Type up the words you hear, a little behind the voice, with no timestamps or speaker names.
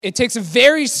It takes a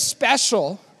very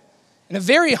special and a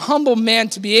very humble man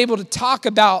to be able to talk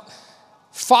about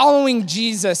following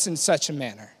Jesus in such a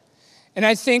manner. And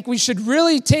I think we should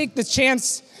really take the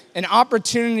chance and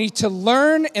opportunity to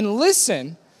learn and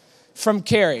listen from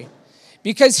Kerry,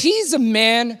 because he's a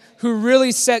man who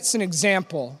really sets an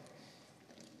example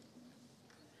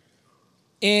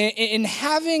in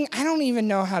having, I don't even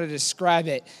know how to describe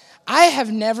it. I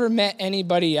have never met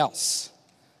anybody else,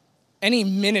 any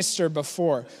minister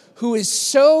before, who is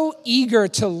so eager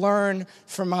to learn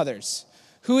from others,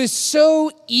 who is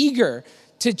so eager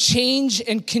to change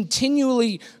and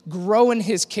continually grow in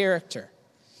his character.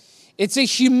 It's a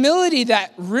humility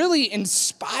that really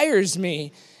inspires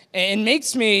me and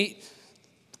makes me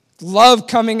love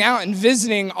coming out and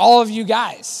visiting all of you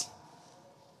guys.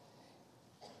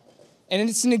 And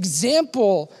it's an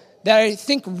example that I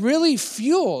think really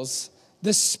fuels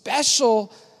the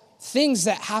special things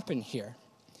that happen here.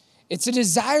 It's a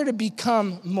desire to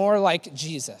become more like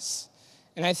Jesus.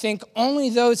 And I think only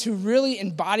those who really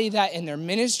embody that in their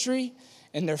ministry,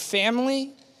 in their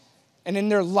family, and in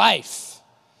their life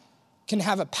can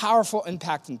have a powerful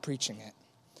impact in preaching it.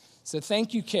 So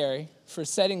thank you, Kerry, for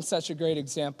setting such a great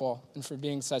example and for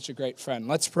being such a great friend.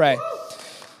 Let's pray.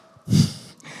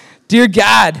 Dear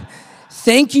God,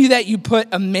 thank you that you put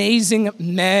amazing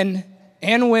men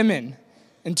and women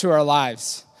into our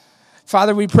lives.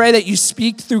 Father, we pray that you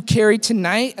speak through Kerry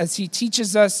tonight as he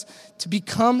teaches us to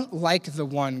become like the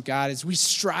one, God, as we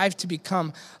strive to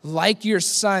become like your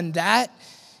Son. That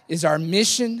is our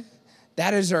mission.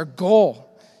 That is our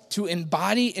goal, to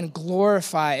embody and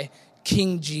glorify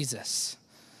King Jesus.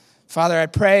 Father, I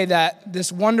pray that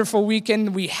this wonderful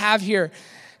weekend we have here,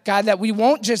 God, that we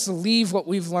won't just leave what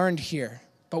we've learned here,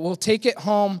 but we'll take it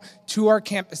home to our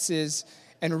campuses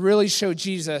and really show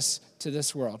Jesus to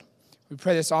this world. We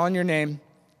pray this all in your name.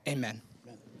 Amen.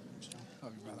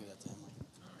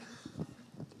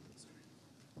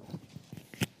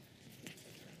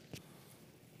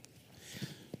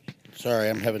 Sorry,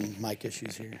 I'm having mic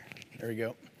issues here. There we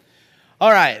go. All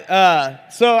right.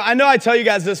 So I know I tell you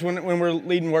guys this when we're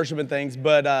leading worship and things,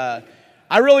 but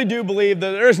I really do believe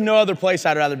that there's no other place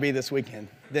I'd rather be this weekend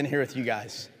than here with you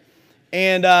guys.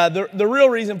 And the real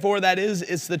reason for that is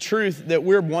it's the truth that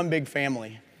we're one big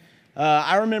family.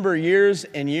 I remember years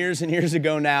and years and years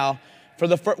ago now,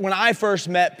 when I first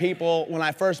met people, when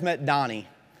I first met Donnie,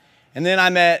 and then I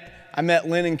met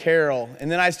Lynn and Carol, and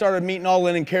then I started meeting all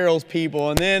Lynn and Carol's people,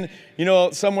 and then,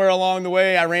 somewhere along the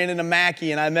way, I ran into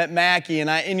Mackie, and I met Mackie,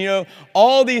 and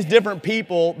all these different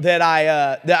people that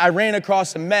I ran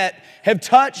across and met have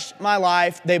touched my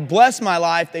life, they've blessed my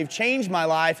life, they've changed my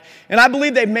life, and I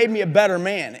believe they've made me a better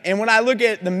man. And when I look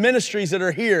at the ministries that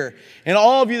are here, and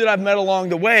all of you that I've met along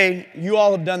the way, you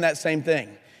all have done that same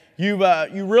thing. You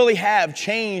really have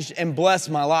changed and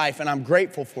blessed my life, and I'm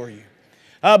grateful for you.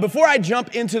 Before I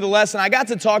jump into the lesson, I got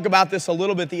to talk about this a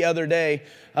little bit the other day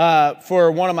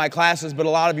for one of my classes, but a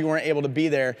lot of you weren't able to be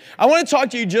there. I want to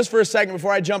talk to you just for a second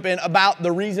before I jump in about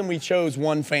the reason we chose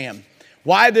One Fam.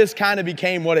 Why this kind of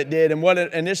became what it did and what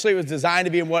it initially was designed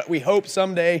to be and what we hope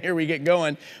someday, here we get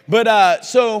going. But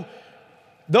so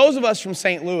those of us from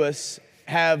St. Louis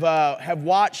have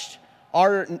watched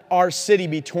our city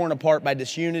be torn apart by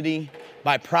disunity,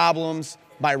 by problems,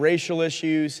 by racial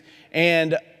issues,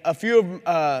 and a few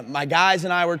of my guys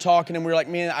and I were talking, and we were like,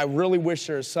 man, I really wish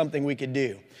there was something we could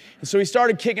do. And so we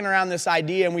started kicking around this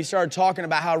idea, and we started talking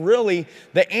about how really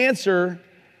the answer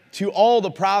to all the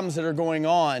problems that are going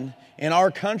on in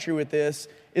our country with this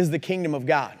is the kingdom of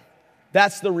God.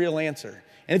 That's the real answer.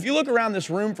 And if you look around this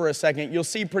room for a second, you'll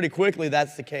see pretty quickly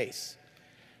that's the case.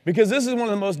 Because this is one of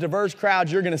the most diverse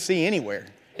crowds you're going to see anywhere.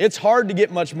 It's hard to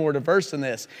get much more diverse than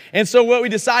this. And so what we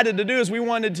decided to do is we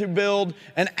wanted to build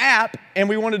an app, and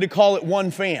we wanted to call it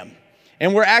One Fam.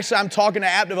 And I'm talking to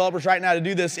app developers right now to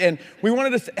do this, and we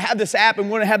wanted to have this app, and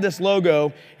we want to have this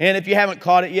logo. And if you haven't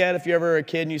caught it yet, if you're ever a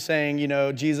kid and you saying,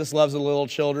 Jesus loves the little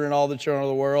children, all the children of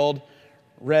the world,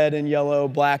 red and yellow,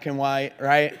 black and white,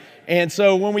 right? And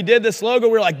so when we did this logo,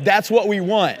 we were like, that's what we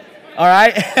want, all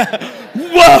right?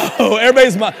 Whoa,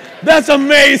 that's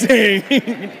amazing.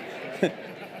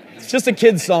 It's just a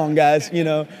kid's song, guys,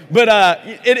 But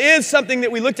it is something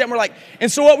that we looked at and we're like,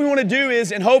 and so what we want to do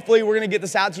is, and hopefully we're going to get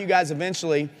this out to you guys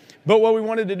eventually, but what we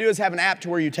wanted to do is have an app to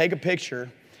where you take a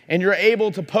picture and you're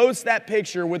able to post that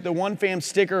picture with the One Fam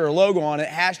sticker or logo on it,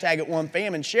 hashtag it One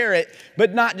Fam, and share it,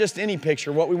 but not just any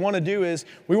picture. What we want to do is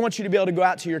we want you to be able to go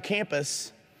out to your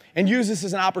campus and use this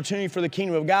as an opportunity for the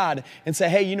kingdom of God and say,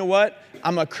 hey, you know what?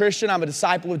 I'm a Christian, I'm a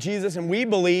disciple of Jesus, and we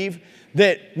believe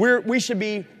that we should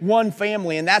be one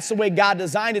family, and that's the way God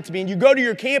designed it to be. And you go to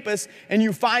your campus and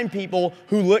you find people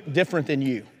who look different than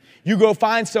you. You go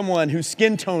find someone whose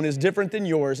skin tone is different than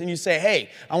yours and you say,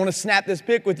 hey, I want to snap this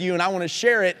pic with you and I want to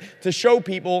share it to show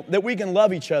people that we can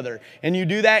love each other. And you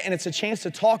do that and it's a chance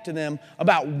to talk to them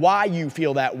about why you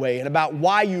feel that way and about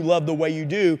why you love the way you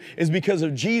do is because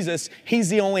of Jesus. He's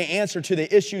the only answer to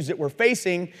the issues that we're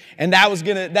facing. And that's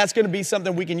going to be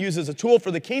something we can use as a tool for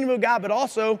the kingdom of God, but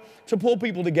also to pull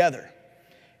people together.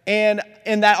 And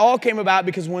that all came about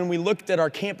because when we looked at our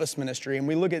campus ministry and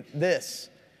we look at this,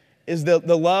 is the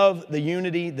love, the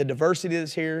unity, the diversity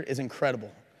that's here is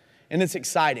incredible. And it's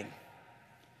exciting.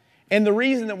 And the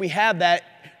reason that we have that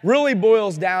really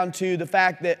boils down to the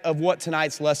fact that of what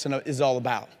tonight's lesson is all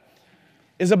about.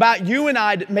 Is about you and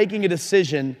I making a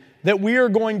decision that we are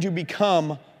going to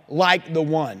become like the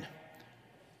one.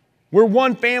 We're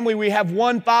one family, we have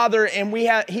one Father, and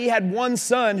he had one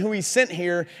Son who he sent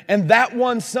here, and that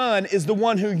one Son is the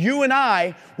one who you and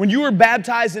I, when you were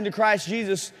baptized into Christ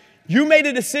Jesus, you made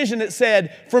a decision that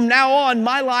said, from now on,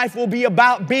 my life will be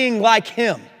about being like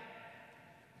Him.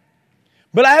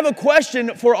 But I have a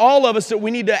question for all of us that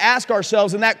we need to ask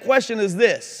ourselves, and that question is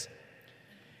this.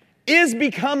 Is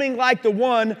becoming like the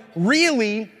one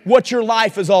really what your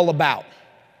life is all about?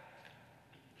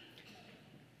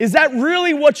 Is that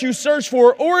really what you search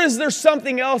for, or is there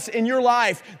something else in your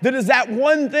life that is that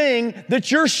one thing that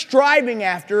you're striving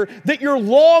after, that you're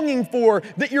longing for,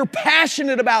 that you're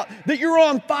passionate about, that you're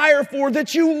on fire for,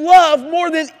 that you love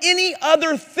more than any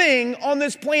other thing on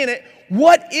this planet?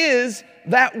 What is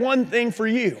that one thing for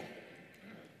you?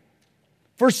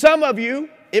 For some of you,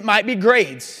 it might be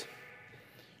grades.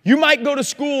 You might go to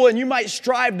school and you might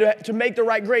strive to make the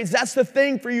right grades. That's the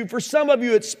thing for you. For some of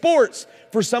you, it's sports.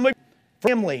 For some of you,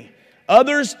 family.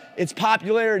 Others, it's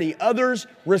popularity. Others,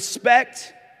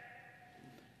 respect.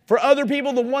 For other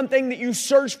people, the one thing that you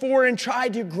search for and try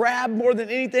to grab more than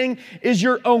anything is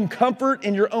your own comfort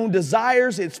and your own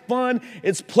desires. It's fun,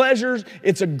 it's pleasures,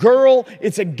 it's a girl,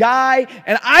 it's a guy.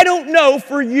 And I don't know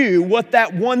for you what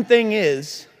that one thing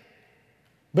is,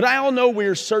 but I all know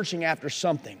we're searching after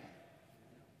something.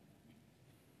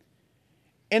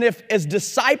 And if, as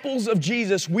disciples of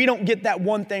Jesus, we don't get that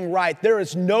one thing right, there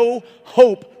is no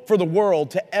hope for the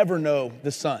world to ever know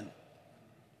the Son.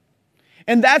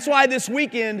 And that's why this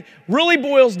weekend really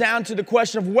boils down to the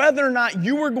question of whether or not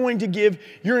you are going to give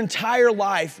your entire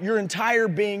life, your entire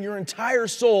being, your entire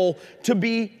soul to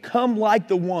become like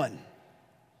the one.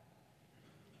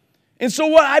 And so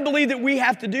what I believe that we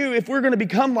have to do if we're going to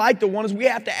become like the one is we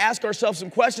have to ask ourselves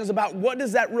some questions about what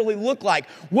does that really look like?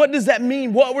 What does that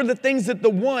mean? What were the things that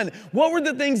what were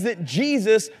the things that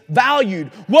Jesus valued?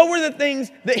 What were the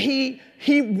things that he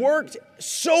worked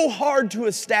so hard to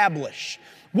establish?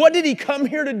 What did he come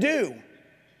here to do?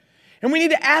 And we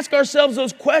need to ask ourselves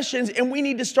those questions and we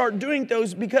need to start doing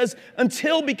those because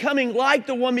until becoming like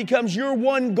the one becomes your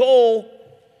one goal,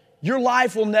 your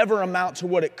life will never amount to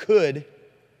what it could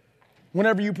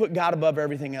whenever you put God above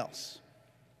everything else.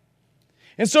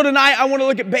 And so tonight I want to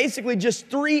look at basically just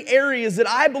 3 areas that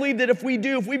I believe that if we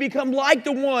become like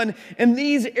the one in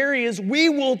these areas, we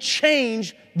will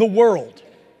change the world.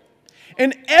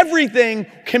 And everything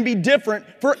can be different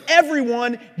for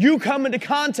everyone you come into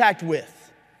contact with.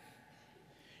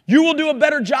 You will do a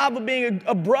better job of being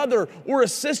a brother or a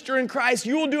sister in Christ.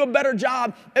 You will do a better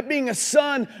job at being a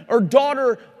son or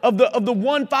daughter of the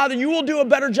one Father. You will do a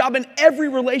better job in every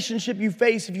relationship you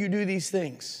face if you do these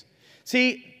things.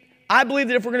 See, I believe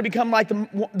that if we're going to become like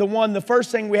the one, the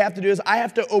first thing we have to do is I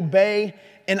have to obey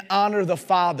and honor the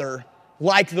Father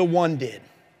like the one did.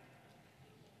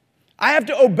 I have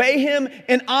to obey him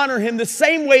and honor him the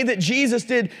same way that Jesus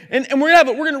did. And we're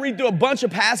going to read through a bunch of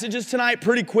passages tonight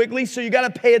pretty quickly, so you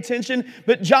got to pay attention.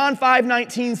 But John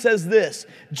 5:19 says this.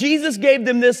 Jesus gave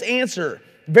them this answer.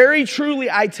 Very truly,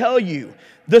 I tell you,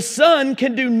 the Son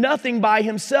can do nothing by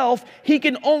himself. He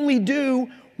can only do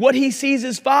what he sees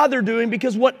his Father doing,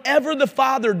 because whatever the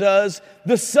Father does,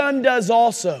 the Son does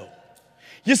also.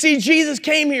 You see, Jesus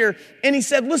came here and he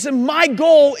said, listen, my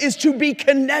goal is to be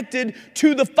connected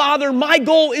to the Father. My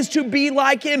goal is to be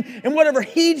like him. And whatever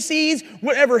he sees,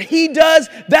 whatever he does,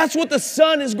 that's what the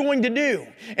Son is going to do.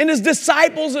 And as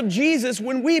disciples of Jesus,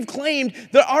 when we've claimed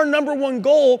that our number one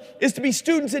goal is to be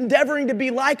students endeavoring to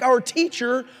be like our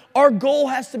teacher, our goal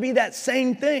has to be that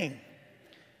same thing.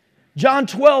 John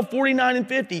 12:49 and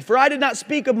 50. For I did not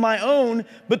speak of my own,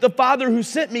 but the Father who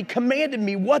sent me commanded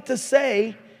me what to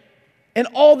say and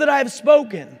all that I have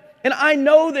spoken. And I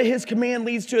know that his command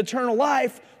leads to eternal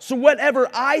life. So whatever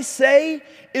I say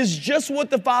is just what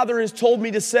the Father has told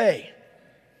me to say.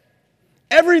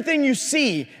 Everything you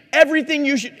see, everything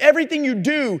you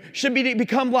do should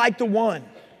become like the one.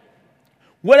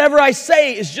 Whatever I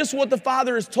say is just what the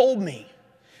Father has told me.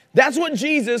 That's what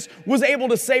Jesus was able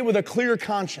to say with a clear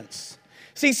conscience.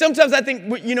 See, sometimes I think,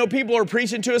 people are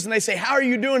preaching to us and they say, how are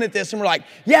you doing at this? And we're like,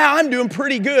 yeah, I'm doing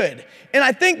pretty good. And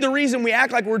I think the reason we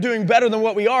act like we're doing better than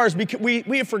what we are is because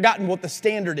we have forgotten what the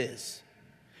standard is.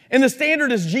 And the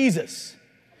standard is Jesus.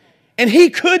 And he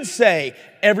could say,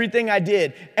 everything I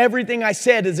did, everything I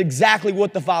said is exactly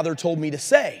what the Father told me to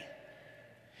say.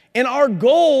 And our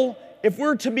goal, if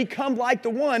we're to become like the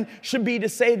one, should be to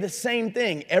say the same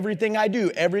thing. Everything I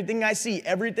do, everything I see,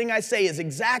 everything I say is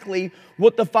exactly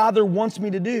what the Father wants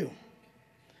me to do.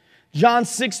 John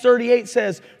 6:38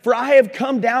 says, "For I have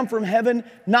come down from heaven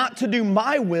not to do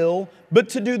my will, but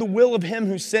to do the will of him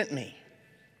who sent me."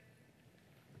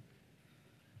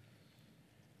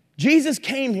 Jesus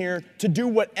came here to do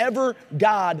whatever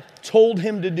God told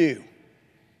him to do.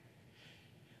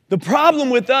 The problem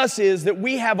with us is that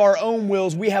we have our own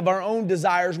wills, we have our own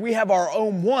desires, we have our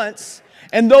own wants,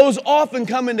 and those often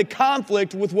come into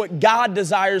conflict with what God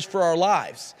desires for our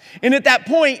lives. And at that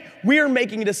point, we are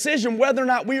making a decision whether or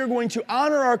not we are going to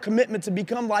honor our commitment to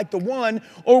become like the one,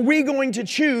 or are we going to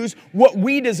choose what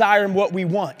we desire and what we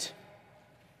want.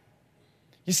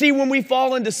 You see, when we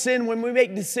fall into sin, when we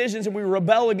make decisions and we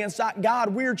rebel against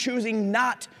God, we are choosing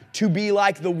not to be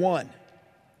like the one.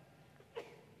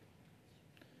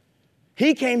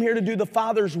 He came here to do the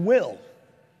Father's will.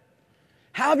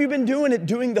 How have you been doing it,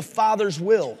 doing the Father's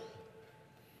will?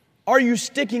 Are you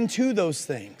sticking to those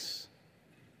things?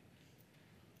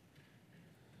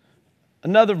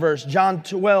 Another verse, John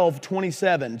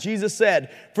 12:27. Jesus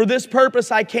said, "For this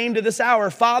purpose I came to this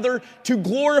hour, Father, to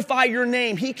glorify your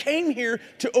name." He came here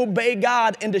to obey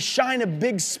God and to shine a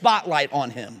big spotlight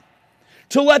on him.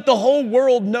 To let the whole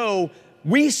world know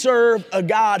we serve a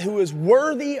God who is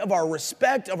worthy of our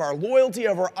respect, of our loyalty,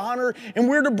 of our honor, and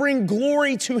we're to bring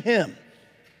glory to him.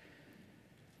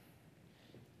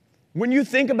 When you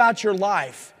think about your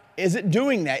life, is it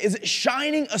doing that? Is it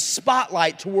shining a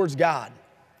spotlight towards God?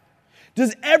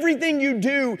 Does everything you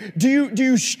do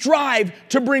you strive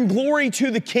to bring glory to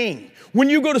the King? When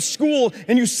you go to school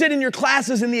and you sit in your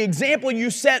classes and the example you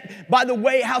set by the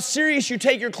way how serious you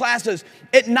take your classes,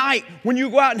 at night when you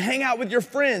go out and hang out with your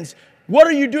friends, what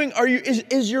are you doing?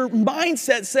 Is your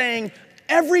mindset saying,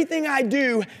 everything I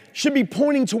do should be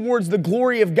pointing towards the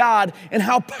glory of God and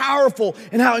how powerful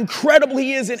and how incredible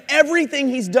he is in everything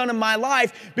he's done in my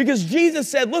life? Because Jesus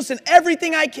said, listen,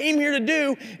 everything I came here to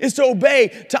do is to obey,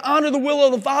 to honor the will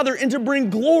of the Father, and to bring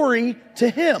glory to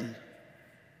him.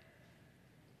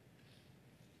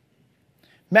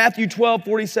 Matthew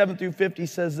 12:47-50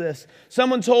 says this.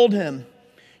 Someone told him,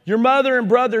 "Your mother and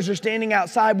brothers are standing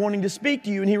outside wanting to speak to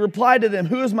you." And he replied to them,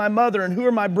 "Who is my mother and who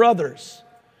are my brothers?"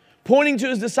 Pointing to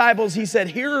his disciples, he said,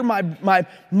 "Here are my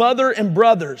mother and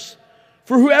brothers.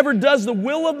 For whoever does the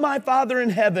will of my Father in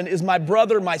heaven is my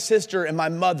brother, my sister, and my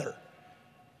mother."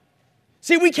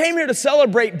 See, we came here to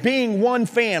celebrate being one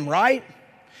fam, right?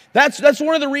 That's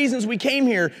one of the reasons we came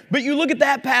here. But you look at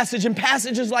that passage and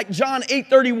passages like John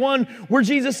 8:31, where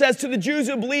Jesus says to the Jews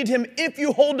who believed him, "If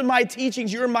you hold to my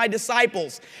teachings, you are my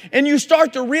disciples." And you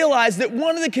start to realize that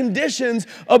one of the conditions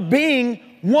of being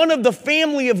one of the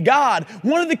family of God,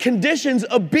 one of the conditions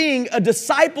of being a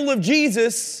disciple of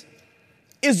Jesus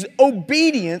is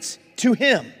obedience to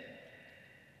him.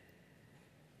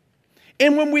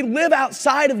 And when we live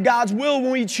outside of God's will,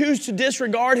 when we choose to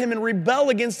disregard him and rebel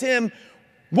against him,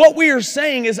 what we are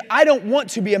saying is, I don't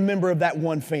want to be a member of that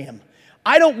one fam.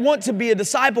 I don't want to be a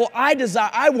disciple.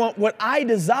 I want what I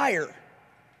desire.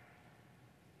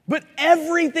 But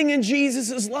everything in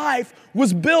Jesus' life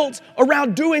was built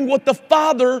around doing what the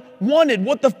Father wanted,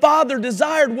 what the Father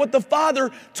desired, what the Father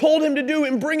told him to do,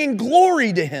 and bringing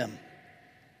glory to him.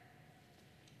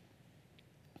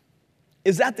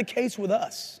 Is that the case with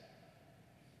us?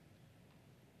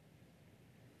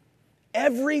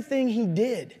 Everything he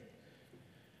did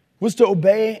was to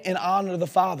obey and honor the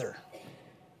Father.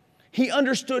 He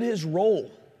understood his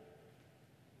role.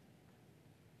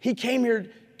 He came here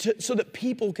so that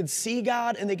people could see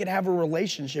God and they could have a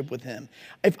relationship with him.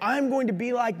 If I'm going to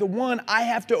be like the one, I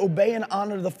have to obey and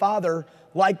honor the Father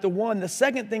like the one. The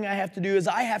second thing I have to do is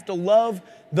I have to love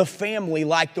the family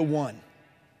like the one.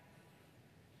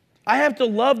 I have to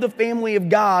love the family of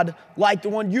God like the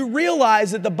one. You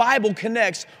realize that the Bible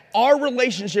connects our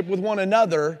relationship with one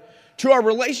another to our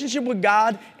relationship with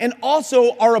God and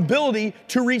also our ability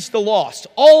to reach the lost.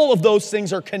 All of those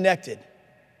things are connected.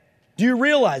 Do you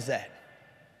realize that?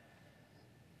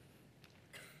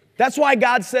 That's why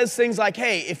God says things like,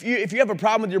 hey, if you have a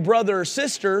problem with your brother or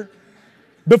sister,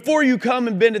 before you come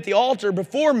and bend at the altar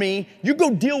before me, you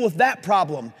go deal with that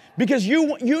problem. Because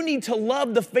you need to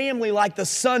love the family like the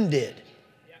Son did.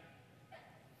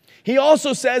 He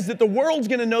also says that the world's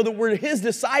going to know that we're his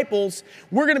disciples.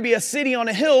 We're going to be a city on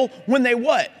a hill when they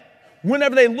what?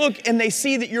 Whenever they look and they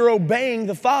see that you're obeying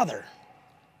the Father.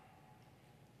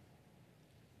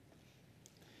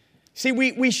 See,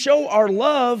 we show our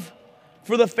love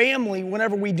for the family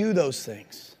whenever we do those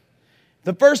things.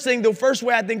 The first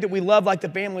way I think that we love like the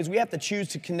family is we have to choose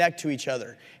to connect to each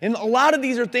other. And a lot of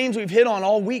these are themes we've hit on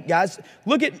all week, guys.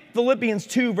 Look at Philippians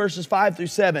 2, verses 5 through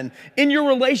 7. In your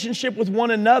relationship with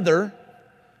one another,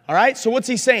 all right, so what's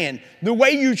he saying? The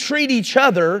way you treat each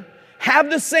other, have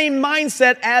the same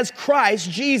mindset as Christ,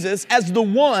 Jesus, as the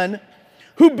one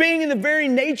who being in the very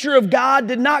nature of God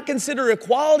did not consider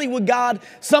equality with God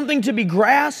something to be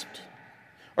grasped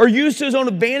or used to his own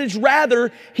advantage.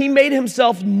 Rather, he made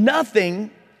himself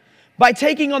nothing by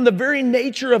taking on the very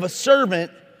nature of a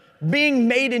servant, being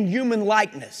made in human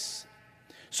likeness.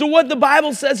 So what the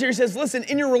Bible says here, says, listen,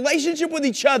 in your relationship with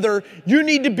each other, you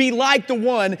need to be like the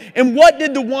one. And what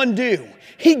did the one do?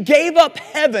 He gave up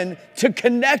heaven to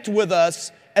connect with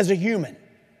us as a human.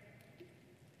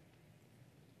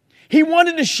 He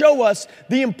wanted to show us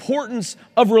the importance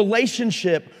of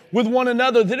relationship with one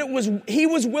another, that he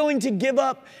was willing to give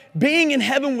up being in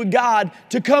heaven with God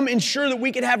to come ensure that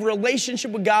we could have a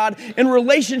relationship with God and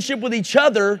relationship with each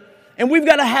other. And we've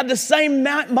got to have the same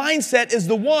mindset as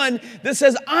the one that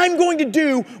says, I'm going to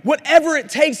do whatever it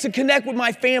takes to connect with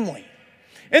my family.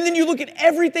 And then you look at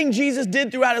everything Jesus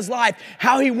did throughout his life,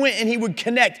 how he went and he would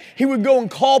connect. He would go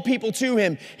and call people to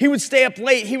him. He would stay up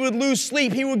late. He would lose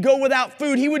sleep. He would go without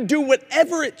food. He would do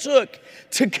whatever it took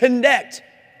to connect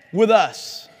with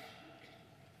us.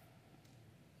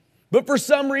 But for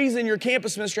some reason, your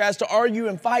campus minister has to argue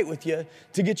and fight with you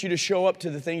to get you to show up to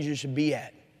the things you should be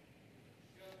at.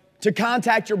 To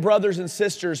contact your brothers and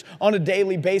sisters on a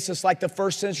daily basis like the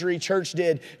first century church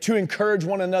did, to encourage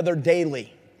one another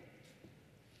daily.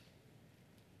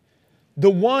 The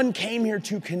one came here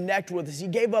to connect with us. He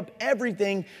gave up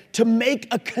everything to make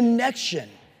a connection.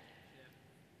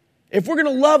 If we're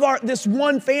going to love this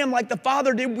one fam like the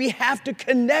Father did, we have to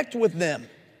connect with them.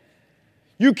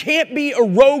 You can't be a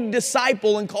rogue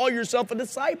disciple and call yourself a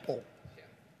disciple.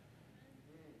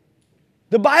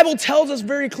 The Bible tells us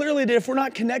very clearly that if we're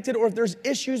not connected or if there's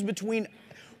issues between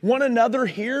one another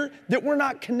here, that we're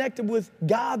not connected with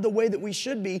God the way that we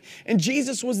should be. And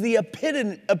Jesus was the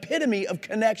epitome of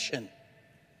connection.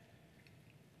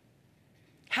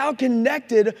 How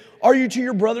connected are you to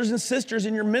your brothers and sisters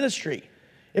in your ministry?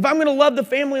 If I'm going to love the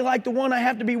family like the one, I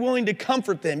have to be willing to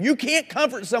comfort them. You can't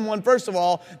comfort someone, first of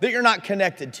all, that you're not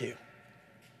connected to.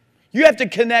 You have to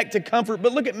connect to comfort.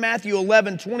 But look at Matthew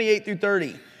 11, 28 through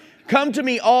 30. Come to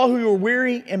me, all who are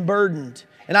weary and burdened,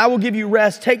 and I will give you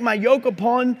rest. Take my yoke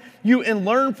upon you and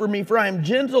learn from me, for I am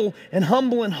gentle and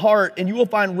humble in heart, and you will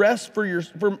find rest for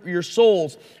your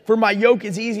souls. For my yoke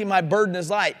is easy and my burden is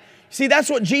light. See, that's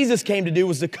what Jesus came to do,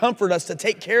 was to comfort us, to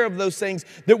take care of those things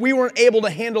that we weren't able to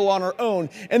handle on our own.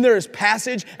 And there is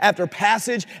passage after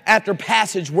passage after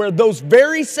passage where those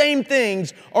very same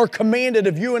things are commanded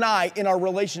of you and I in our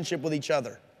relationship with each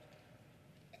other.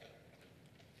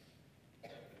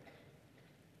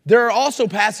 There are also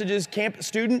passages, camp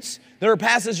students, there are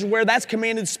passages where that's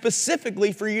commanded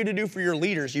specifically for you to do for your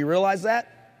leaders. You realize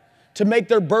that? To make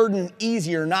their burden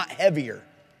easier, not heavier.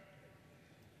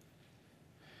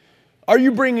 Are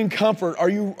you bringing comfort? Are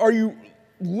you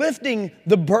lifting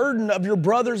the burden of your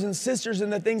brothers and sisters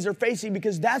and the things they're facing?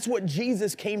 Because that's what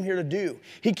Jesus came here to do.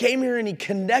 He came here and he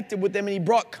connected with them and he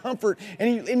brought comfort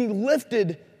and he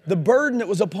lifted the burden that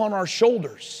was upon our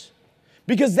shoulders.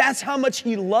 Because that's how much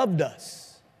he loved us.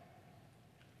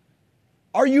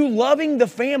 Are you loving the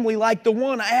family like the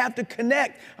one? I have to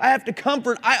connect. I have to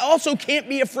comfort. I also can't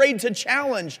be afraid to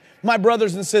challenge my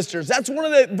brothers and sisters. That's one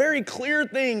of the very clear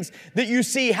things that you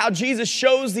see, how Jesus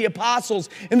shows the apostles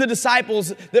and the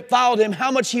disciples that followed him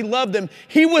how much he loved them.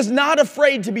 He was not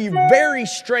afraid to be very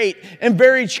straight and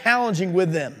very challenging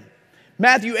with them.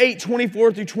 Matthew 8,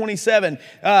 24 through 27.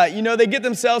 They get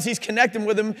themselves, he's connecting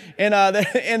with them,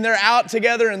 and they're out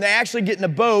together, and they actually get in a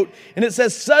boat. And it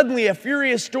says, suddenly a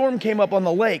furious storm came up on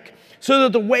the lake, so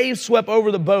that the waves swept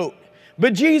over the boat.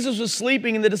 But Jesus was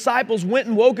sleeping, and the disciples went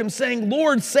and woke him, saying,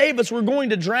 Lord, save us, we're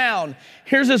going to drown.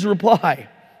 Here's his reply.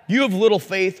 You have little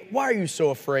faith, why are you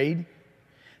so afraid?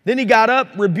 Then he got up,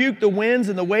 rebuked the winds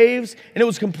and the waves, and it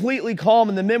was completely calm,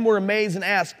 and the men were amazed and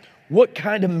asked, what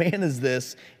kind of man is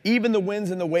this? Even the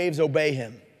winds and the waves obey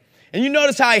him. And you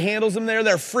notice how he handles them there?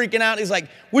 They're freaking out. He's like,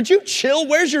 would you chill?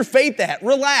 Where's your faith at?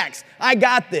 Relax. I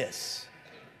got this.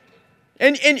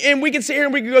 And we can sit here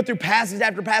and we can go through passage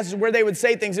after passage where they would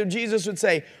say things. And Jesus would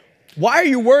say, why are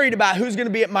you worried about who's going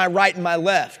to be at my right and my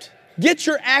left? Get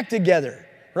your act together.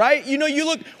 right? You know,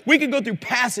 we could go through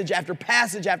passage after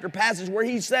passage after passage where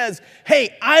he says,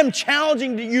 hey, I'm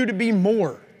challenging you to be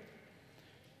more.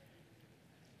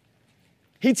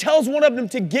 He tells one of them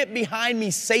to get behind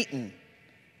me, Satan.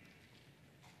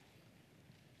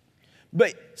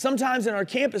 But sometimes in our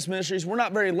campus ministries, we're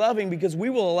not very loving because we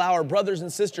will allow our brothers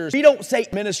and sisters, we don't say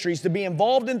ministries, to be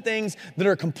involved in things that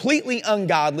are completely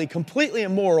ungodly, completely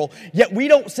immoral, yet we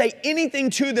don't say anything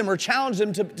to them or challenge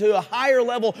them to a higher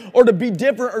level or to be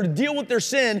different or to deal with their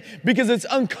sin because it's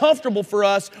uncomfortable for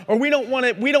us, or we don't want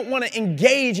to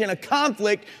engage in a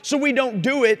conflict, so we don't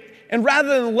do it. And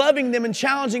rather than loving them and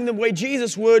challenging them the way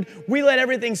Jesus would, we let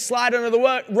everything slide under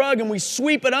the rug and we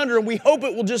sweep it under and we hope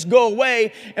it will just go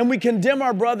away, and we condemn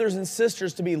our brothers and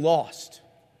sisters to be lost.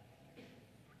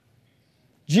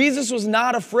 Jesus was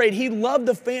not afraid. He loved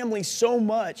the family so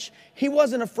much, he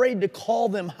wasn't afraid to call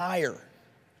them higher.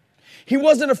 He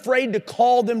wasn't afraid to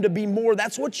call them to be more.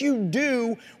 That's what you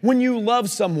do when you love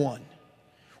someone.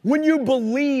 When you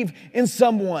believe in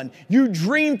someone, you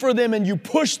dream for them and you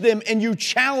push them and you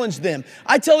challenge them.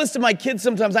 I tell this to my kids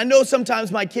sometimes. I know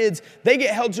sometimes my kids, they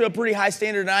get held to a pretty high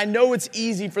standard, and I know it's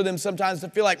easy for them sometimes to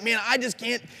feel like, man,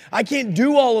 I can't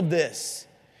do all of this.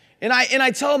 And I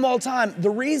tell them all the time,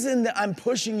 the reason that I'm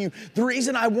pushing you, the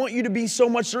reason I want you to be so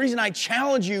much, the reason I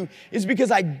challenge you is because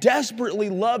I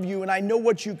desperately love you and I know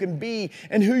what you can be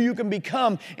and who you can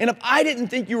become. And if I didn't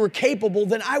think you were capable,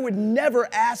 then I would never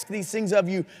ask these things of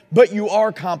you, but you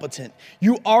are competent.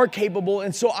 You are capable,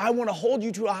 and so I want to hold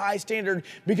you to a high standard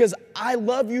because I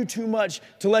love you too much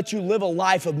to let you live a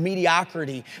life of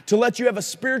mediocrity, to let you have a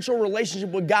spiritual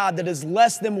relationship with God that is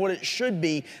less than what it should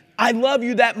be. I love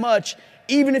you that much.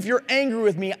 Even if you're angry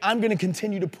with me, I'm going to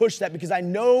continue to push that because I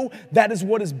know that is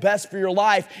what is best for your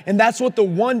life. And that's what the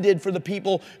one did for the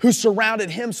people who surrounded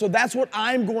him. So that's what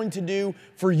I'm going to do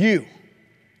for you.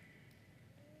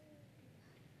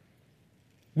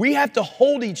 We have to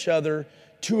hold each other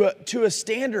to a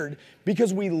standard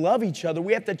because we love each other.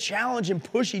 We have to challenge and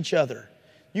push each other.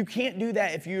 You can't do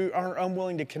that if you are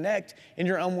unwilling to connect and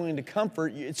you're unwilling to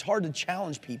comfort. It's hard to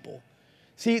challenge people.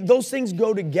 See, those things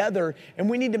go together, and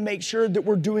we need to make sure that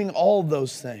we're doing all of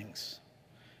those things.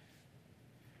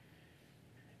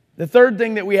 The third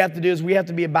thing that we have to do is we have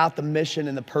to be about the mission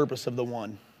and the purpose of the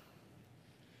one.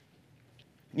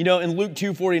 You know, in Luke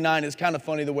 2:49, it's kind of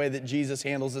funny the way that Jesus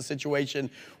handles the situation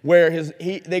where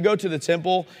they go to the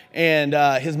temple and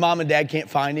his mom and dad can't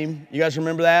find him. You guys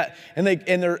remember that? And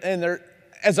they're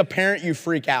as a parent, you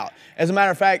freak out. As a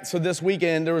matter of fact, so this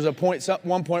weekend, there was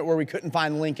one point where we couldn't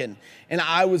find Lincoln. And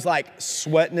I was like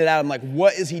sweating it out. I'm like,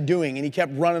 what is he doing? And he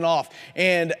kept running off.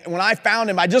 And when I found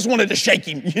him, I just wanted to shake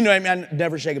him. You know what I mean? I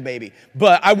never shake a baby.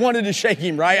 But I wanted to shake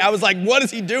him, right? I was like, what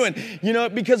is he doing? You know,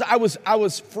 because I was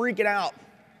freaking out.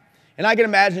 And I can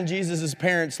imagine Jesus'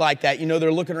 parents like that. You know,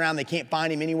 they're looking around. They can't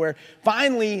find him anywhere.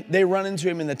 Finally, they run into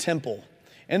him in the temple.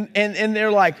 And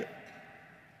they're like,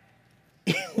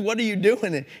 what are you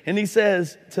doing? And he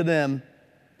says to them,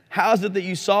 how is it that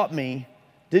you sought me?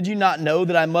 Did you not know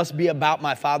that I must be about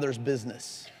my Father's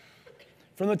business?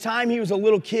 From the time he was a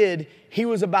little kid, he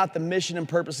was about the mission and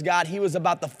purpose of God. He was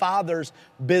about the Father's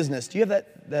business. Do you have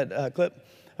that clip?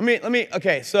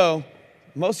 Okay, so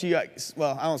most of you,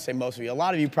 well, I don't say most of you. A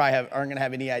lot of you probably aren't going to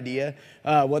have any idea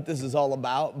what this is all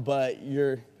about, but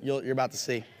you're about to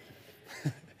see.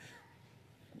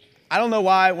 I don't know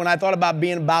why, when I thought about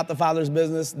being about the Father's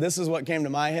business, this is what came to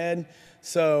my head.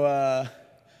 So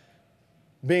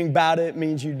being about it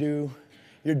means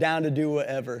you're down to do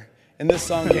whatever. And this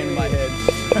song came to my head.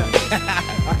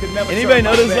 Anybody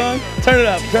know this song? Turn it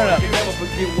up.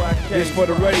 This for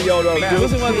the radio though, dude.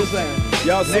 Listen to what this is saying.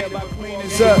 Y'all say about cleaning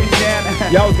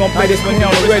up. Y'all was gonna play this one here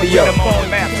on the radio.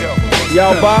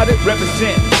 Y'all bought it?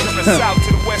 Represent from the south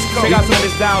to the west coast. Check out some of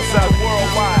this down south.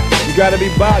 Worldwide. You gotta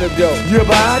be bought it though. You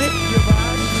bought it?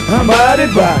 I'm bought it.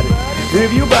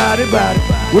 If you bought it,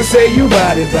 we'll say you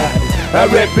bought it. I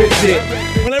represent.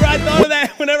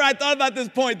 Whenever I thought about this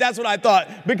point, that's what I thought.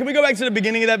 But can we go back to the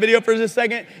beginning of that video for just a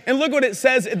second? And look what it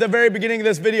says at the very beginning of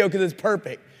this video, because it's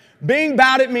perfect. Being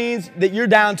about it means that you're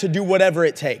down to do whatever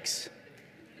it takes.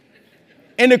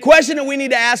 And the question that we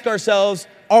need to ask ourselves,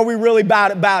 are we really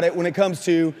about it when it comes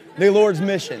to the Lord's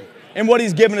mission and what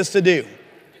he's given us to do?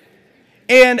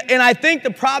 And I think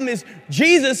the problem is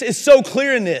Jesus is so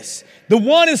clear in this. The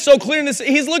one is so clear in this.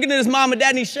 He's looking at his mom and dad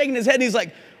and he's shaking his head and he's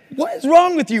like, what is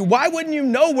wrong with you? Why wouldn't you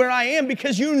know where I am?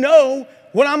 Because you know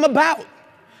what I'm about.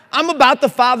 I'm about the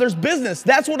Father's business.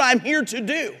 That's what I'm here to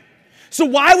do. So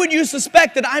why would you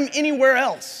suspect that I'm anywhere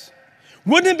else?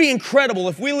 Wouldn't it be incredible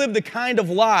if we lived the kind of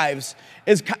lives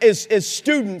as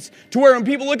students to where when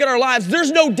people look at our lives,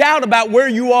 there's no doubt about where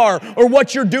you are or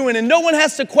what you're doing, and no one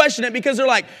has to question it because they're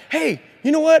like, hey,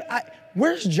 you know what?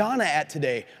 Where's Jonna at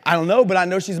today? I don't know, but I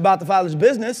know she's about the Father's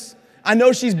business. I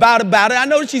know she's about it. I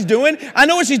know what she's doing. I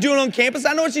know what she's doing on campus.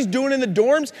 I know what she's doing in the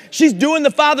dorms. She's doing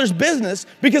the Father's business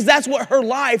because that's what her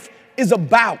life is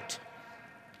about.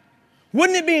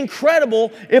 Wouldn't it be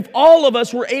incredible if all of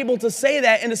us were able to say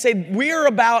that and to say we're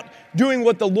about doing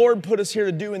what the Lord put us here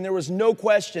to do, and there was no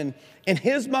question in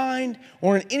His mind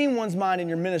or in anyone's mind in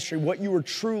your ministry what you were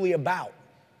truly about?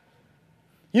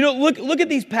 You know, look at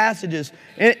these passages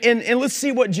and let's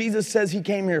see what Jesus says He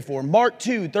came here for. Mark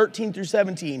 2, 13 through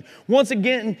 17. Once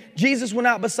again, Jesus went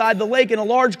out beside the lake, and a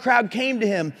large crowd came to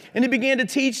Him, and He began to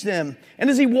teach them. And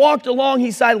as He walked along,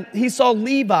 He saw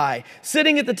Levi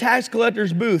sitting at the tax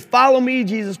collector's booth. "Follow me,"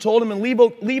 Jesus told him, and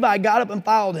Levi got up and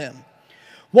followed Him.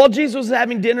 While Jesus was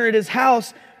having dinner at His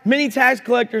house, many tax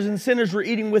collectors and sinners were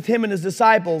eating with Him and His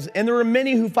disciples, and there were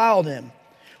many who followed Him.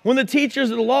 When the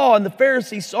teachers of the law and the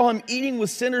Pharisees saw Him eating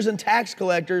with sinners and tax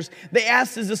collectors, they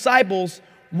asked His disciples,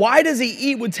 "Why does He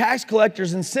eat with tax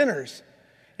collectors and sinners?"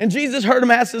 And Jesus heard them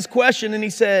ask this question, and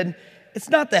He said, "It's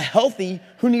not the healthy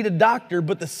who need a doctor,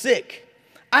 but the sick.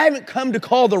 I haven't come to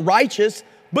call the righteous,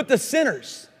 but the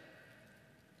sinners."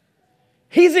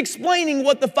 He's explaining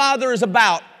what the Father is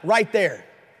about right there.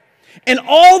 And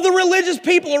all the religious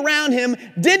people around Him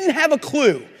didn't have a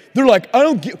clue. They're like, I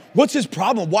don't get, what's His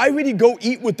problem? Why would He go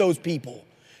eat with those people?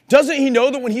 Doesn't He know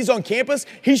that when He's on campus,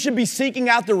 He should be seeking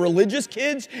out the religious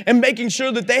kids and making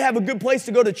sure that they have a good place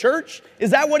to go to church?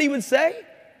 Is that what He would say?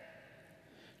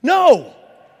 No.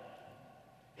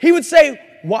 He would say,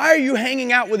 why are you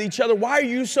hanging out with each other? Why are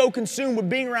you so consumed with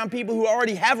being around people who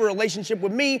already have a relationship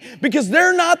with me? Because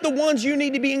they're not the ones you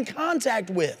need to be in contact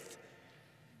with.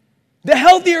 The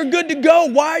healthy are good to go.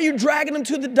 Why are you dragging them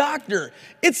to the doctor?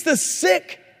 It's the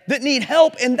sick that need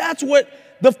help, and that's what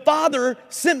the Father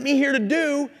sent me here to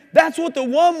do. That's what the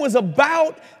one was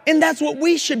about, and that's what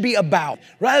we should be about.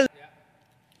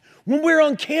 When we're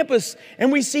on campus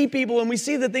and we see people and we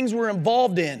see the things we're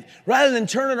involved in, rather than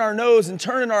turning our nose and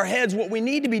turning our heads, what we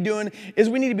need to be doing is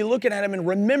we need to be looking at them and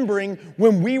remembering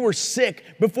when we were sick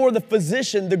before the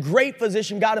physician, the great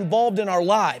physician, got involved in our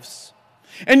lives.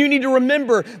 And you need to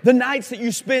remember the nights that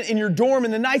you spent in your dorm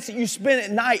and the nights that you spent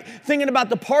at night thinking about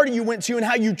the party you went to and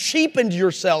how you cheapened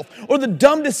yourself, or the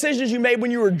dumb decisions you made when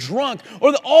you were drunk,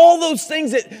 or all those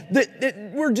things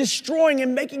that were destroying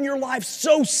and making your life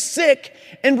so sick,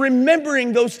 and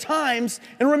remembering those times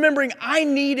and remembering I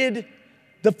needed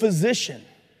the physician.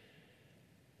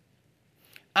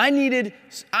 I needed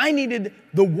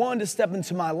the one to step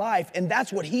into my life, and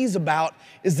that's what He's about.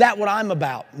 Is that what I'm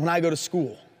about when I go to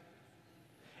school?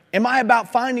 Am I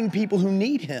about finding people who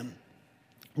need Him?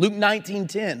 Luke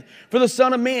 19:10, for the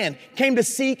Son of Man came to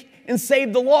seek and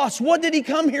save the lost. What did He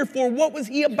come here for? What was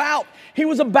He about? He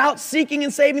was about seeking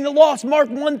and saving the lost. Mark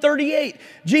 1:38,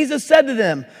 Jesus said to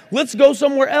them, let's go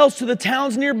somewhere else to the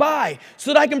towns nearby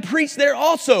so that I can preach there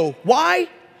also. Why?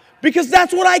 Because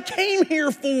that's what I came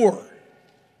here for.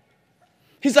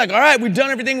 He's like, all right, we've done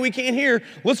everything we can here.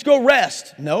 Let's go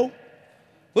rest. No.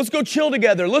 Let's go chill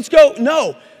together. Let's go.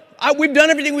 No. We've done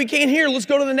everything we can here. Let's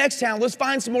go to the next town. Let's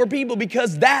find some more people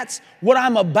because that's what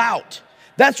I'm about.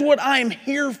 That's what I'm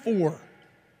here for.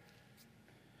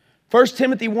 1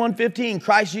 Timothy 1:15,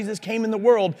 Christ Jesus came in the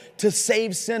world to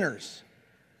save sinners.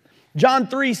 John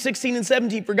 3:16 and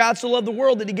 17, for God so loved the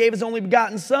world that He gave His only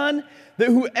begotten Son, that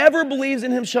whoever believes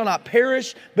in Him shall not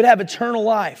perish, but have eternal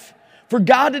life. For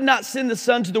God did not send the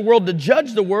Son to the world to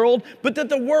judge the world, but that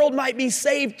the world might be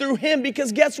saved through Him.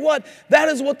 Because guess what? That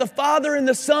is what the Father and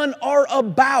the Son are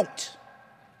about.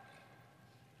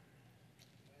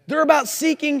 They're about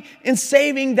seeking and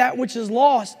saving that which is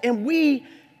lost. And we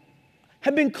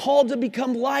have been called to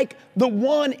become like the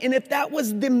one. And if that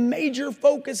was the major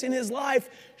focus in His life,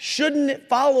 shouldn't it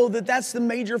follow that that's the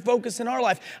major focus in our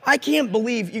life? I can't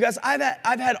believe, you guys, I've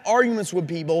had arguments with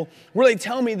people where they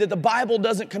tell me that the Bible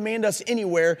doesn't command us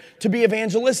anywhere to be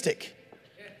evangelistic.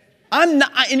 I'm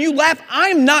not, and you laugh,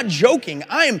 I'm not joking.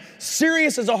 I am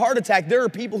serious as a heart attack. There are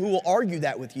people who will argue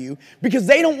that with you because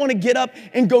they don't want to get up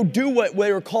and go do what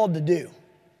they were called to do.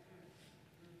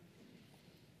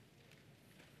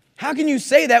 How can you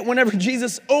say that whenever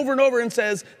Jesus over and over and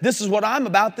says, this is what I'm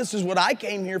about, this is what I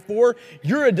came here for?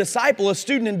 You're a disciple, a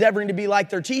student endeavoring to be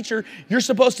like their teacher. You're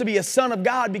supposed to be a son of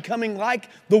God, becoming like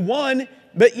the one,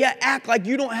 but yet act like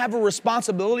you don't have a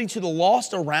responsibility to the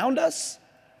lost around us?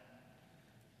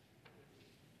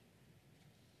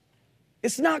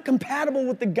 It's not compatible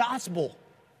with the gospel.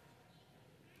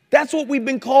 That's what we've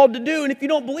been called to do. And if you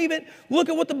don't believe it, look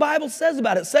at what the Bible says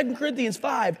about it. 2 Corinthians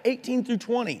 5, 18 through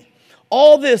 20.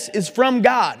 All this is from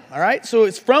God, all right? So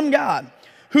it's from God,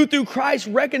 who through Christ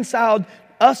reconciled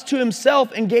us to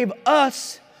himself and gave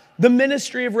us the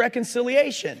ministry of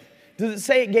reconciliation. Does it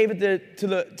say it gave it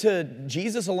to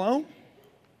Jesus alone?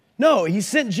 No, he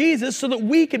sent Jesus so that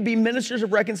we could be ministers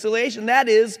of reconciliation. That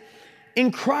is,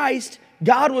 in Christ,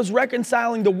 God was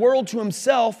reconciling the world to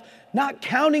himself, not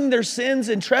counting their sins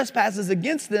and trespasses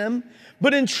against them,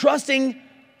 but entrusting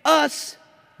us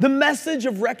the message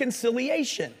of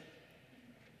reconciliation.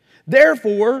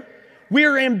 Therefore, we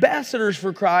are ambassadors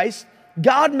for Christ,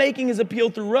 God making his appeal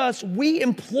through us. We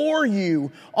implore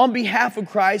you on behalf of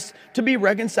Christ to be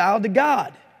reconciled to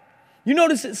God. You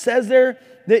notice it says there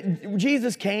that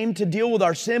Jesus came to deal with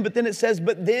our sin, but then it says,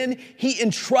 but then he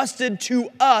entrusted to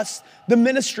us the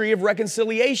ministry of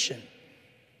reconciliation.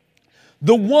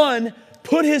 The one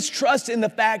put his trust in the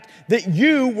fact that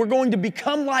you were going to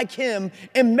become like him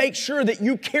and make sure that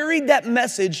you carried that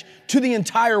message to the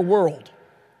entire world.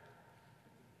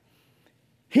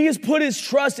 He has put his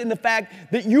trust in the fact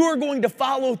that you are going to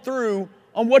follow through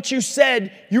on what you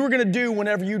said you were going to do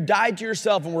whenever you died to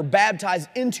yourself and were baptized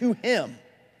into him.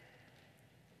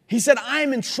 He said, I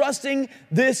am entrusting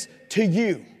this to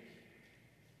you.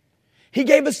 He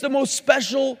gave us the most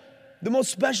special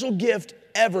gift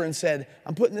ever and said,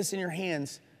 I'm putting this in your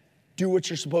hands. Do what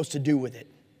you're supposed to do with it.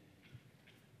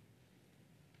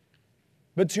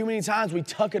 But too many times we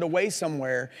tuck it away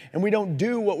somewhere and we don't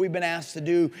do what we've been asked to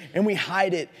do, and we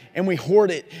hide it and we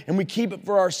hoard it and we keep it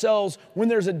for ourselves when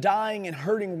there's a dying and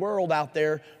hurting world out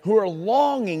there who are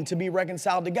longing to be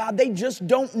reconciled to God. They just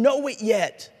don't know it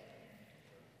yet.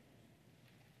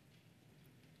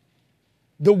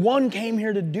 The one came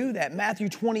here to do that. Matthew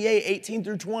 28, 18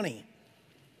 through 20.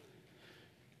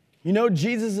 You know,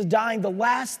 Jesus is dying. The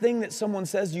last thing that someone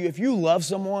says to you, if you love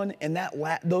someone and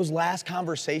those last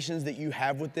conversations that you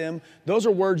have with them, those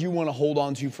are words you want to hold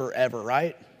on to forever,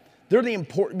 right? They're the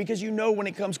important, because you know when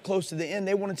it comes close to the end,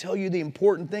 they want to tell you the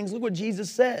important things. Look what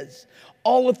Jesus says.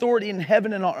 All authority in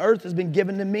heaven and on earth has been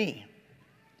given to me.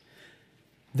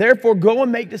 Therefore, go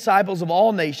and make disciples of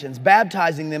all nations,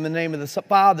 baptizing them in the name of the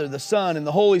Father, the Son, and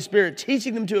the Holy Spirit,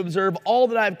 teaching them to observe all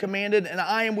that I have commanded, and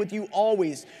I am with you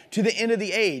always to the end of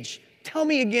the age. Tell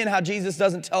me again how Jesus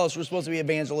doesn't tell us we're supposed to be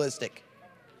evangelistic.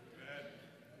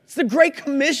 It's the Great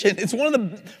Commission. It's one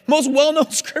of the most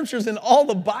well-known scriptures in all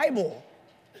the Bible.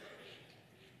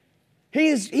 He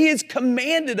has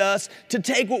commanded us to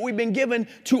take what we've been given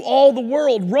to all the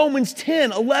world. Romans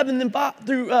 10, 11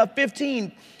 through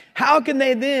 15. How can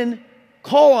they then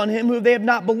call on him who they have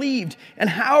not believed? And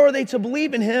how are they to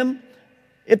believe in him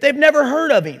if they've never heard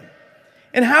of him?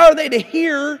 And how are they to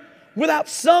hear without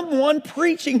someone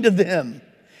preaching to them?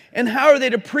 And how are they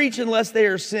to preach unless they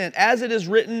are sent? As it is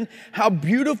written, how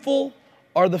beautiful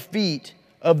are the feet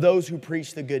of those who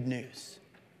preach the good news.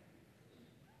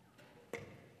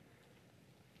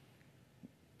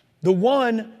 The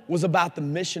one was about the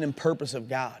mission and purpose of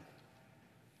God.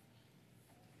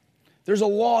 There's a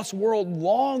lost world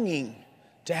longing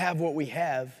to have what we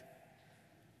have.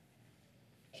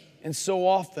 And so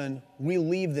often we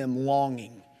leave them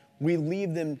longing. We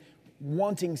leave them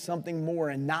wanting something more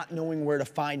and not knowing where to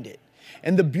find it.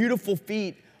 And the beautiful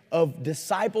feet of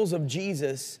disciples of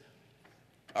Jesus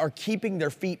are keeping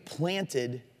their feet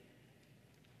planted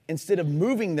instead of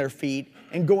moving their feet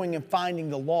and going and finding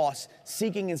the lost,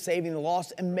 seeking and saving the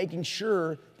lost, and making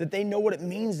sure that they know what it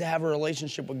means to have a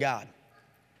relationship with God.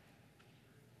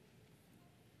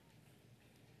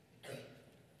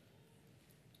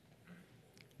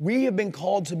 We have been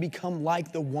called to become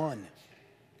like the one,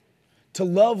 to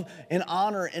love and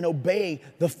honor and obey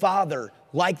the Father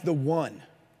like the one.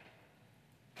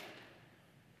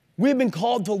 We have been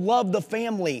called to love the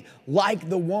family like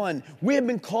the one. We have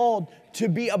been called to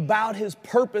be about his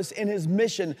purpose and his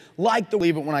mission like the one.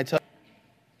 Believe it when I tell you.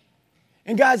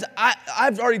 And guys,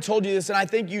 I've already told you this, and I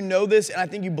think you know this, and I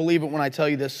think you believe it when I tell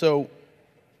you this, so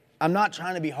I'm not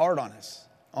trying to be hard on us,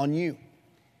 on you.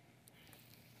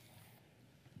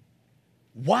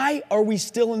 Why are we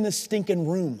still in this stinking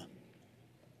room?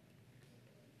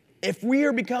 If we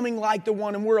are becoming like the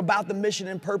one and we're about the mission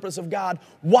and purpose of God,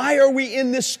 why are we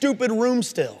in this stupid room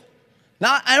still?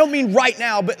 Now, I don't mean right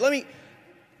now, but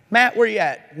Matt, where you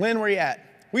at? Lynn, where you at?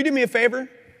 Will you do me a favor?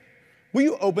 Will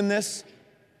you open this?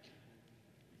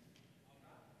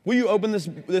 Will you open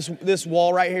this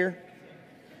wall right here?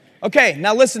 Okay,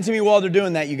 now listen to me while they're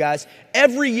doing that, you guys.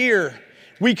 Every year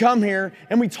we come here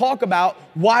and we talk about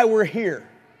why we're here.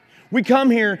 We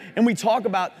come here and we talk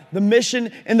about the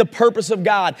mission and the purpose of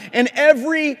God. And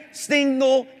every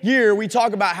single year we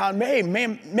talk about how, hey,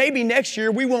 man, maybe next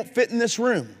year we won't fit in this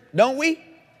room, don't we?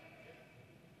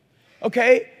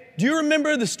 Okay, do you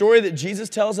remember the story that Jesus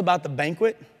tells about the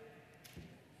banquet?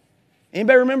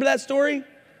 Anybody remember that story?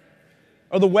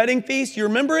 Or the wedding feast? You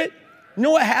remember it? You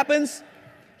know what happens?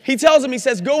 He tells them, he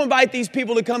says, go invite these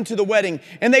people to come to the wedding.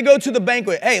 And they go to the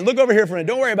banquet. Hey, look over here for a minute.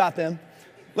 Don't worry about them.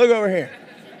 Look over here.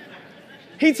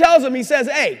 He tells them, he says,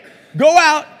 hey, go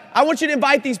out. I want you to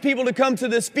invite these people to come to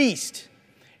this feast.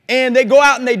 And they go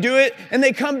out and they do it. And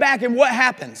they come back and what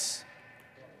happens?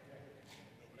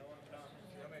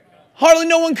 Hardly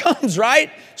no one comes,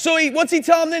 right? So what's he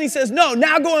telling them then? He says, no,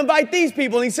 now go invite these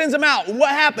people. And he sends them out. And what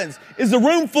happens? Is the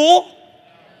room full?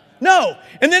 No.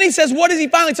 And then he says, what does he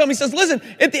finally tell them? He says, listen,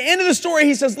 at the end of the story,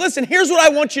 he says, listen, here's what I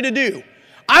want you to do.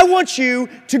 I want you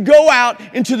to go out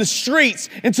into the streets,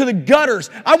 into the gutters.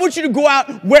 I want you to go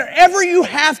out wherever you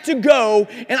have to go,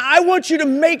 and I want you to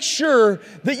make sure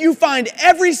that you find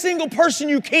every single person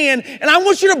you can, and I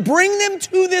want you to bring them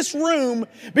to this room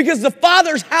because the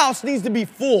Father's house needs to be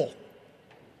full.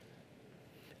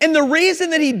 And the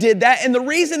reason that he did that and the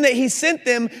reason that he sent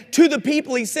them to the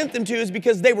people he sent them to is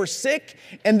because they were sick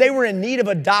and they were in need of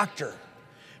a doctor.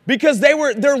 Because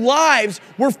their lives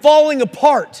were falling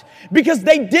apart. Because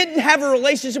they didn't have a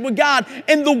relationship with God.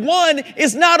 And the one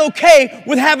is not okay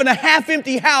with having a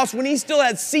half-empty house when he still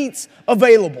had seats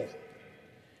available.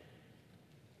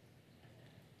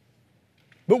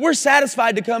 But we're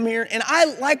satisfied to come here, and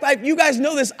like you guys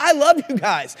know this, I love you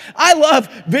guys. I love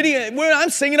video. When I'm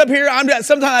singing up here,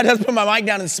 sometimes I just put my mic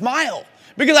down and smile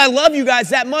because I love you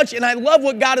guys that much, and I love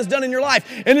what God has done in your life.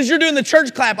 And as you're doing the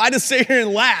church clap, I just sit here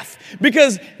and laugh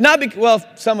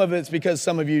some of it's because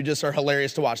some of you just are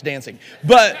hilarious to watch dancing,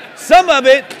 but some of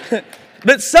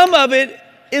it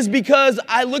is because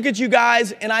I look at you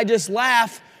guys and I just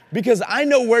laugh because I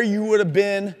know where you would have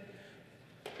been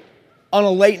on a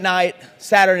late night,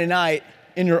 Saturday night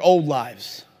in your old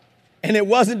lives. And it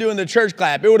wasn't doing the church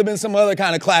clap. It would have been some other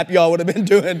kind of clap y'all would have been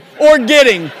doing or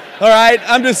getting, all right?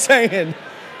 I'm just saying.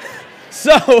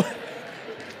 So,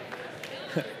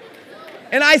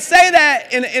 and I say that,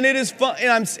 and it is fun,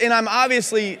 and I'm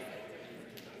obviously,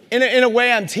 in a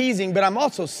way I'm teasing, but I'm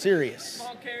also serious. Come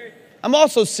on, Kerry. I'm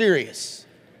also serious.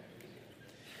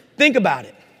 Think about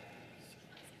it.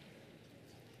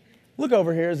 Look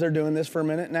over here as they're doing this for a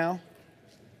minute now.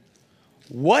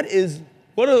 What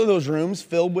are those rooms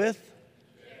filled with?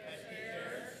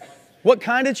 What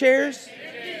kind of chairs?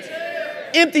 Empty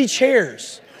chairs. Empty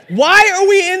chairs. Why are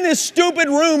we in this stupid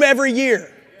room every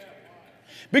year?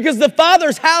 Because the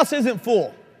Father's house isn't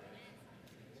full.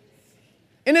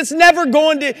 And it's never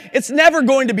going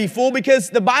to be full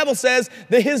because the Bible says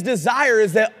that his desire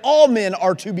is that all men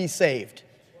are to be saved.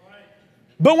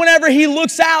 But whenever he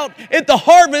looks out at the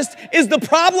harvest, is the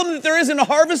problem that there isn't a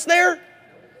harvest there?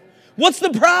 What's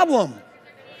the problem?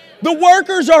 The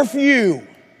workers are few.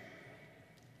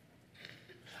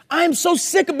 I'm so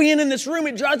sick of being in this room.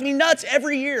 It drives me nuts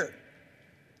every year.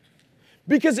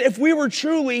 Because if we were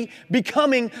truly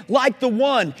becoming like the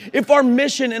one, if our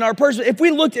mission and our purpose, if we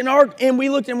looked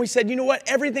and we said, you know what,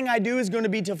 everything I do is going to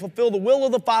be to fulfill the will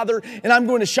of the Father, and I'm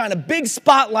going to shine a big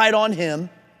spotlight on him.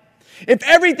 If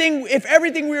everything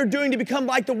we were doing to become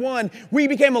like the one, we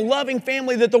became a loving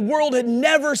family that the world had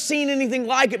never seen anything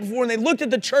like it before, and they looked at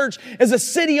the church as a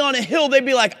city on a hill, they'd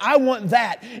be like, I want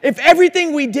that. If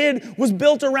everything we did was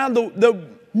built around the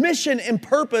mission and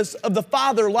purpose of the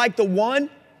Father like the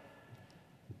one,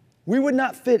 we would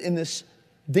not fit in this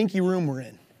dinky room we're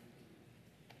in.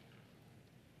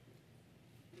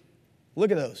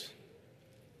 Look at those.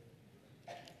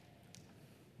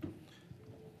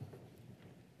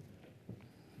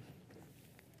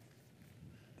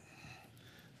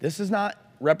 This does not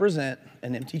represent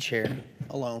an empty chair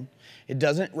alone. It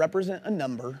doesn't represent a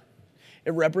number.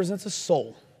 It represents a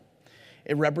soul.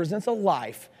 It represents a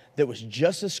life that was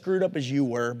just as screwed up as you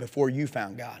were before you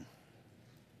found God.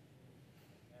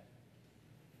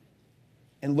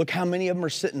 And look how many of them are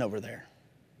sitting over there.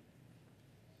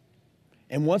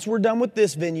 And once we're done with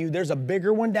this venue, there's a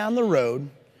bigger one down the road,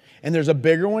 and there's a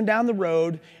bigger one down the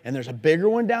road, and there's a bigger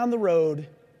one down the road,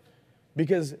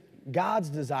 because God's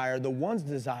desire, the one's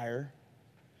desire,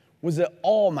 was that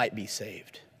all might be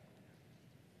saved.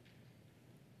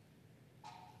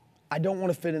 I don't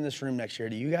want to fit in this room next year.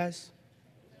 Do you guys?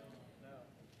 No.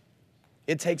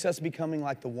 It takes us becoming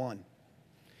like the one.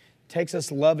 It takes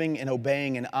us loving and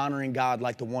obeying and honoring God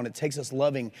like the one. It takes us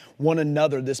loving one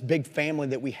another, this big family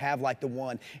that we have like the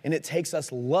one. And it takes us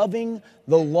loving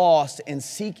the lost and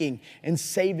seeking and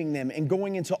saving them and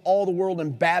going into all the world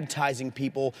and baptizing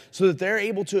people so that they're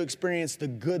able to experience the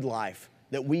good life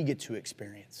that we get to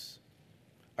experience.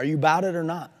 Are you about it or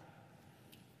not?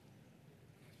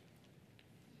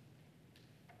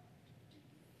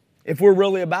 If we're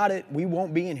really about it, we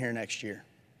won't be in here next year.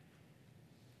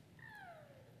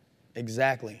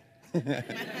 Exactly.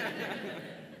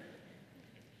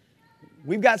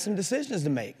 We've got some decisions to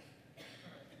make.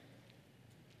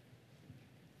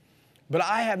 But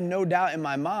I have no doubt in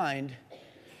my mind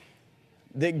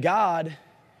that God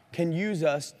can use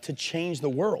us to change the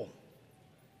world.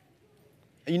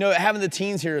 You know, having the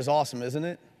teens here is awesome, isn't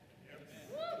it?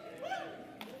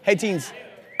 Hey, teens,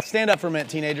 stand up for a minute,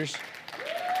 teenagers.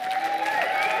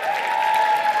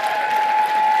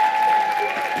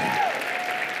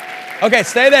 Okay,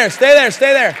 stay there, stay there,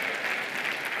 stay there.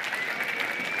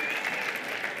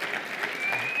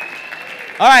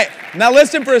 All right, now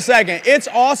listen for a second. It's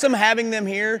awesome having them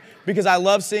here because I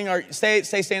love seeing stay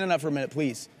standing up for a minute,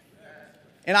 please.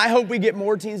 And I hope we get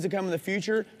more teens to come in the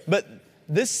future, but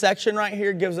this section right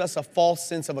here gives us a false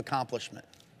sense of accomplishment.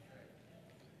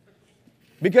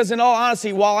 Because in all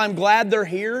honesty, while I'm glad they're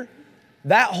here,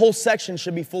 that whole section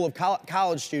should be full of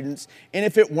college students, and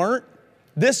if it weren't,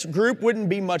 this group wouldn't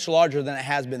be much larger than it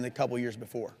has been the couple years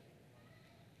before.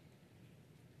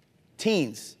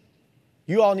 Teens,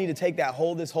 you all need to take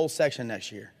this whole section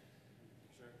next year.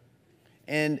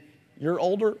 And your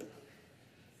older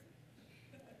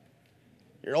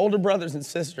brothers and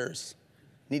sisters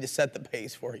need to set the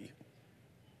pace for you.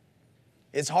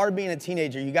 It's hard being a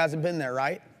teenager. You guys have been there,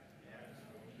 right?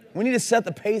 We need to set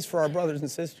the pace for our brothers and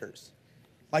sisters.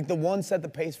 Like the one set the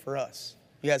pace for us.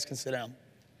 You guys can sit down.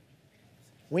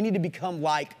 We need to become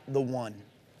like the one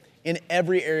in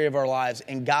every area of our lives,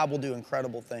 and God will do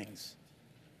incredible things.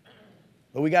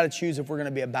 But we got to choose if we're going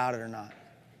to be about it or not.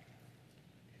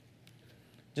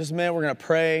 Just a minute, we're going to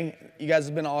pray. You guys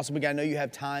have been awesome. I know you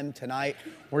have time tonight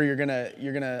where you're gonna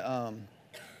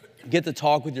get to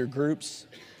talk with your groups.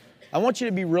 I want you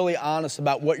to be really honest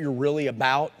about what you're really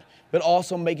about, but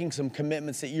also making some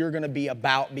commitments that you're going to be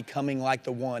about becoming like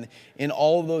the one in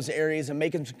all of those areas, and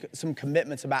making some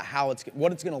commitments about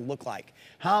what it's going to look like.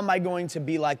 How am I going to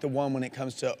be like the one when it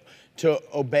comes to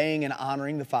obeying and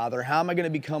honoring the Father? How am I going to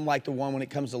become like the one when it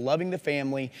comes to loving the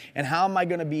family? And how am I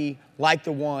going to be like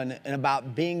the one and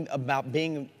about being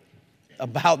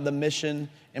about the mission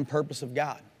and purpose of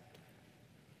God?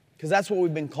 Because that's what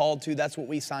we've been called to. That's what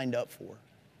we signed up for.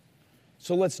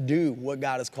 So let's do what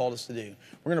God has called us to do.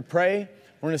 We're going to pray.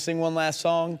 We're going to sing one last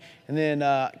song. And then,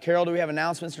 Carol, do we have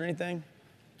announcements or anything?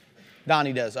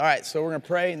 Donnie does. All right, so we're going to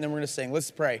pray, and then we're going to sing. Let's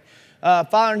pray.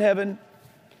 Father in heaven,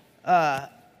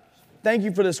 thank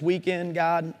you for this weekend,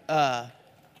 God.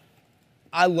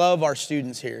 I love our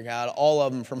students here, God, all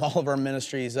of them from all of our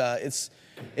ministries. It's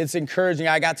encouraging.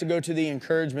 I got to go to the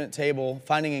encouragement table,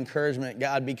 finding encouragement,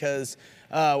 God, because,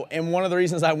 and one of the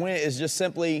reasons I went is just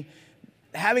simply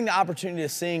having the opportunity to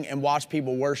sing and watch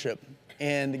people worship,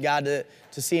 and God, to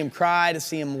see him cry, to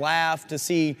see him laugh, to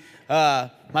see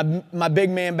my big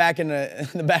man back in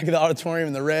the back of the auditorium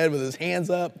in the red with his hands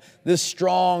up, this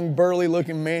strong,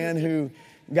 burly-looking man who,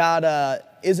 God,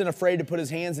 isn't afraid to put his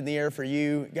hands in the air for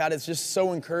you. God, it's just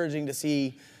so encouraging to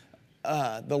see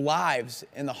the lives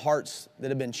and the hearts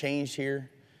that have been changed here.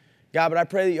 God, but I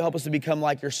pray that you help us to become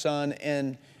like your son,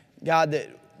 and God,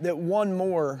 that one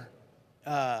more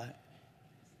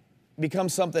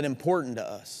becomes something important to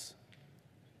us.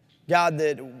 God,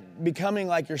 that becoming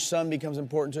like your son becomes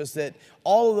important to us, that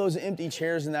all of those empty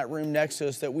chairs in that room next to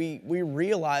us, that we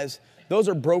realize those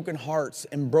are broken hearts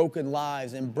and broken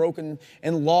lives and broken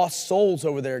and lost souls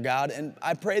over there, God. And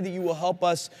I pray that you will help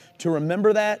us to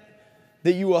remember that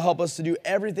you will help us to do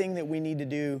everything that we need to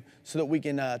do so that we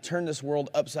can turn this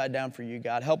world upside down for you,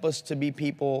 God. Help us to be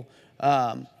people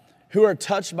who are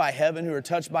touched by heaven, who are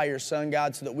touched by your son,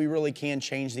 God, so that we really can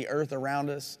change the earth around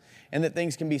us, and that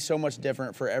things can be so much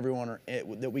different for everyone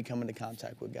that we come into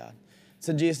contact with, God. It's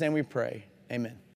in Jesus' name we pray. Amen.